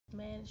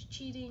is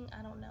cheating.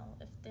 I don't know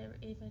if they're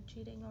even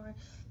cheating or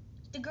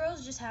the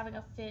girl's just having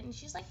a fit and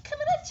she's like,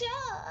 coming at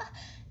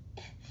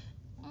ya.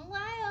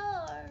 Why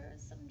or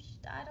some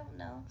I don't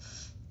know.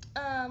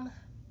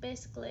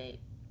 Basically,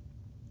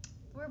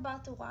 we're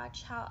about to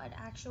watch how an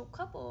actual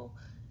couple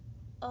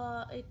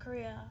in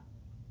Korea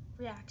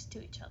reacts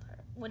to each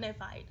other when they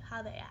fight,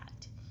 how they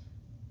act.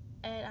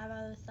 And I've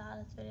always thought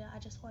of this video, I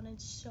just wanted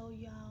to show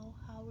y'all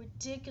how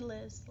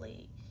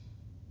ridiculously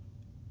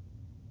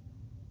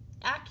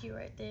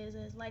accurate this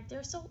is. Like,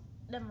 they're so.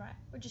 Never mind,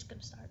 we're just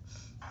gonna start.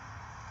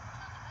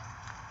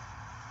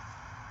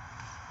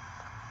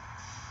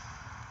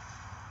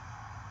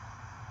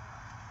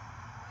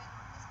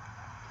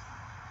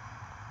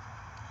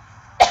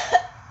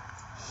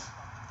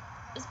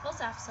 It's supposed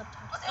to have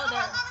subtitles. Oh,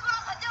 there.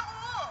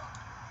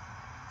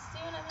 See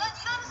what I mean?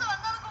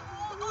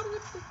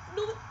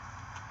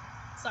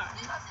 Sorry.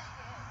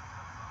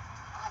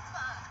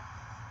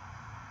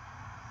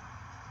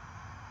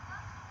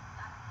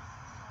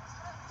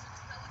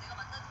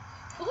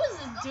 Who was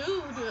this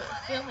dude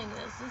filming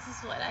this? This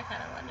is what I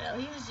kind of want to know.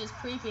 He was just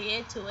creeping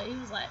into it. He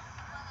was like,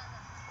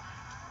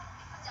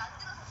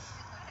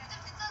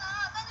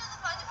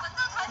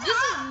 this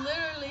is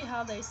literally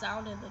how they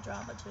sound in the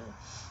drama too.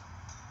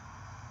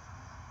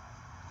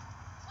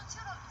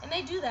 And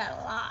they do that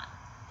a lot.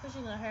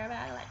 Pushing her hair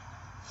back, like,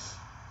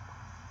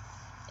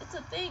 it's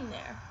a thing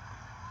there.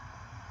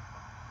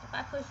 If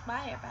I push my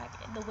hair back,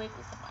 the wig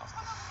will come off.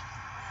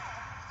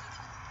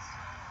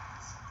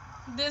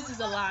 This is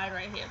a line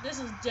right here. This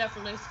is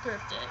definitely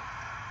scripted.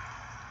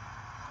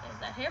 There's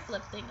that hair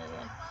flip thing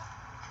again.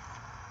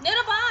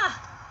 Ninaba!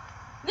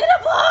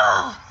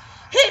 Ninaba!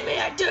 Hit me,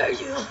 I dare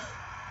you!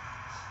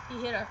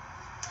 He hit her.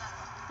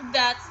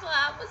 That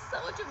slap was so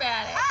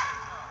dramatic.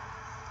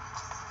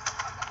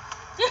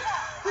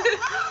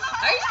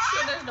 Are you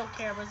sure there's no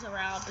cameras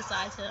around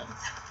besides him?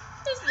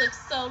 This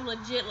looks so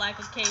legit like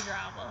a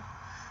K-drama.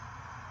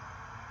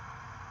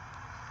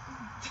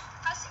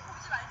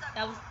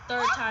 That was the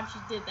third time she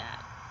did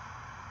that.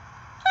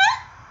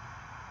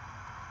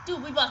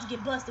 Dude, we about to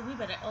get busted. We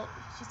better. Oh,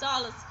 she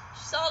saw us.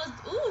 She saw us.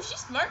 Ooh, she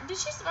smirked. Did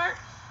she smirk?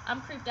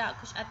 I'm creeped out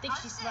because I think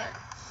she smirked.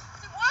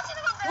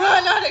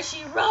 Run, Otter,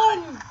 she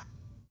run!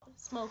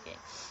 Smoking.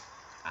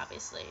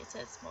 Obviously, it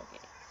says smoking.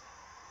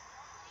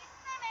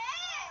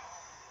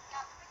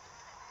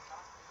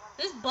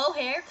 This bowl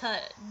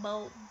haircut,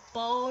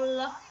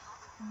 bowl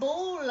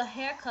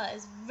haircut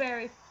is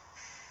very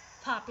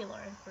popular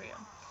in Korea.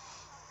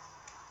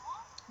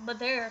 But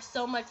they are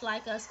so much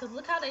like us because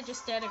look how they're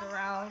just standing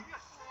around.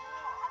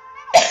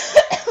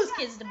 Those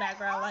kids in the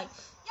background, like,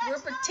 we're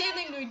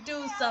pretending to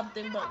do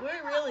something, but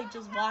we're really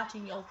just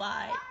watching your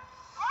fight.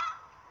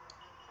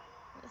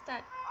 What's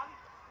that?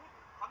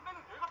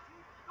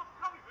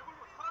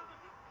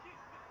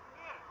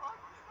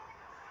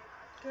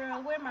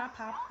 Girl, where my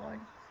popcorn?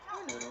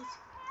 Your noodles.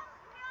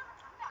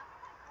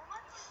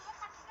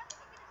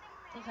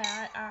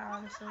 Okay, I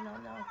honestly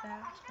don't know if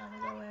that's gonna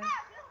go in.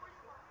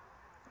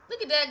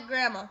 Look at that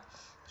grandma.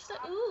 She's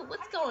like, ooh,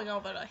 what's going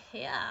over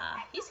here?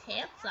 He's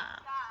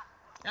handsome.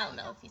 I don't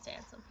know if he's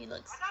handsome. He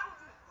looks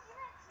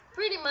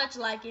pretty much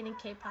like any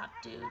K-pop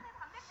dude.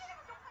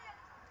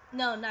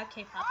 No, not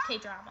K-pop,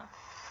 K-drama.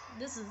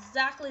 This is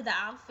exactly the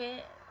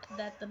outfit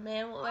that the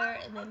man will wear,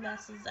 and then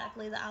that's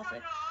exactly the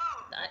outfit.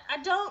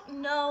 I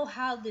don't know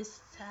how this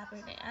is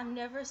happening. I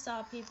never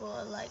saw people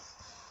like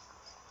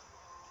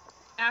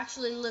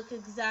actually look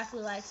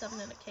exactly like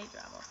something in a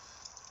K-drama.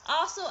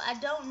 Also, I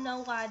don't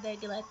know why they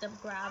let them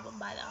grab them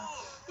by the arm.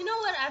 You know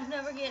what I've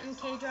never get in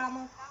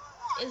K-drama?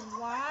 Is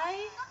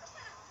why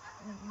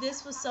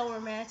this was so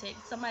romantic.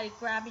 Somebody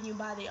grabbing you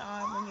by the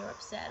arm when you're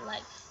upset.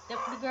 Like, the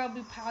girl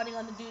be pounding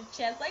on the dude's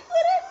chest like,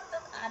 what is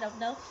this? I don't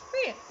know.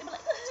 Here. They'd be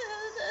like,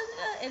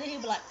 and then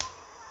he'd be like,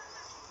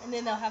 and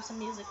then they'll have some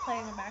music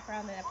playing in the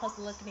background, and they're supposed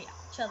to look in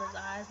each other's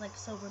eyes like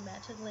so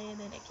romantically, and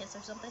then they kiss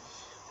or something.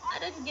 I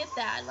didn't get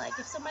that. Like,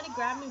 if somebody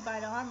grabbed me by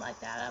the arm like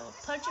that, I would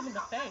punch him in the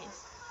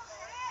face.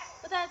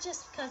 But that's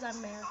just because I'm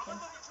American.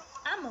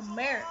 I'm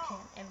American,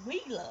 and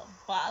we love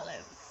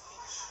violence.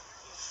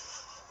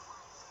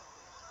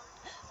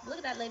 Look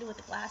at that lady with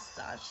the glasses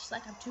on. She's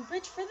like, I'm too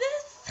rich for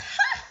this.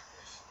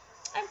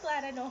 I'm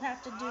glad I don't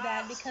have to do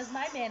that because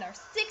my men are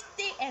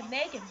 60 and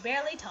they can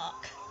barely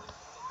talk.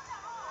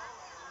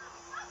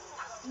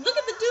 Look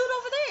at the dude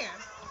over there.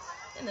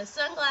 And the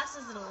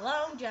sunglasses and a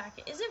long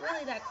jacket. Is it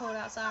really that cold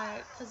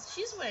outside? Because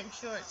she's wearing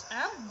shorts.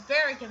 I'm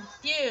very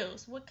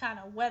confused what kind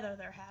of weather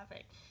they're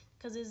having.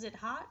 Because is it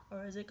hot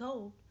or is it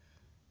cold?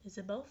 Is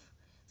it both?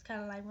 It's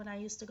kind of like when I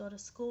used to go to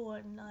school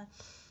and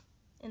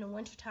in the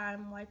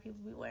wintertime, white people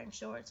be wearing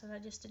shorts, and I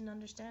just didn't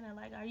understand it.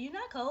 Like, are you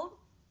not cold?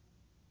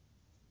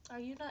 Are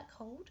you not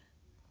cold?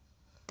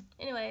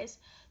 Anyways,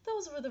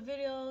 those were the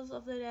videos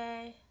of the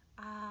day.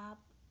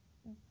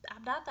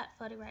 I'm not that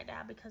funny right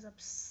now because I'm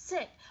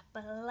sick,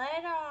 but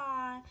later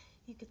on,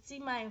 you can see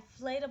my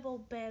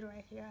inflatable bed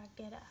right here. I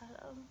get it.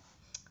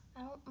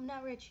 I'm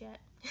not rich yet.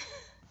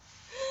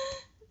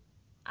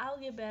 I'll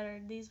get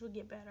better. These will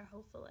get better,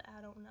 hopefully.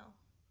 I don't know.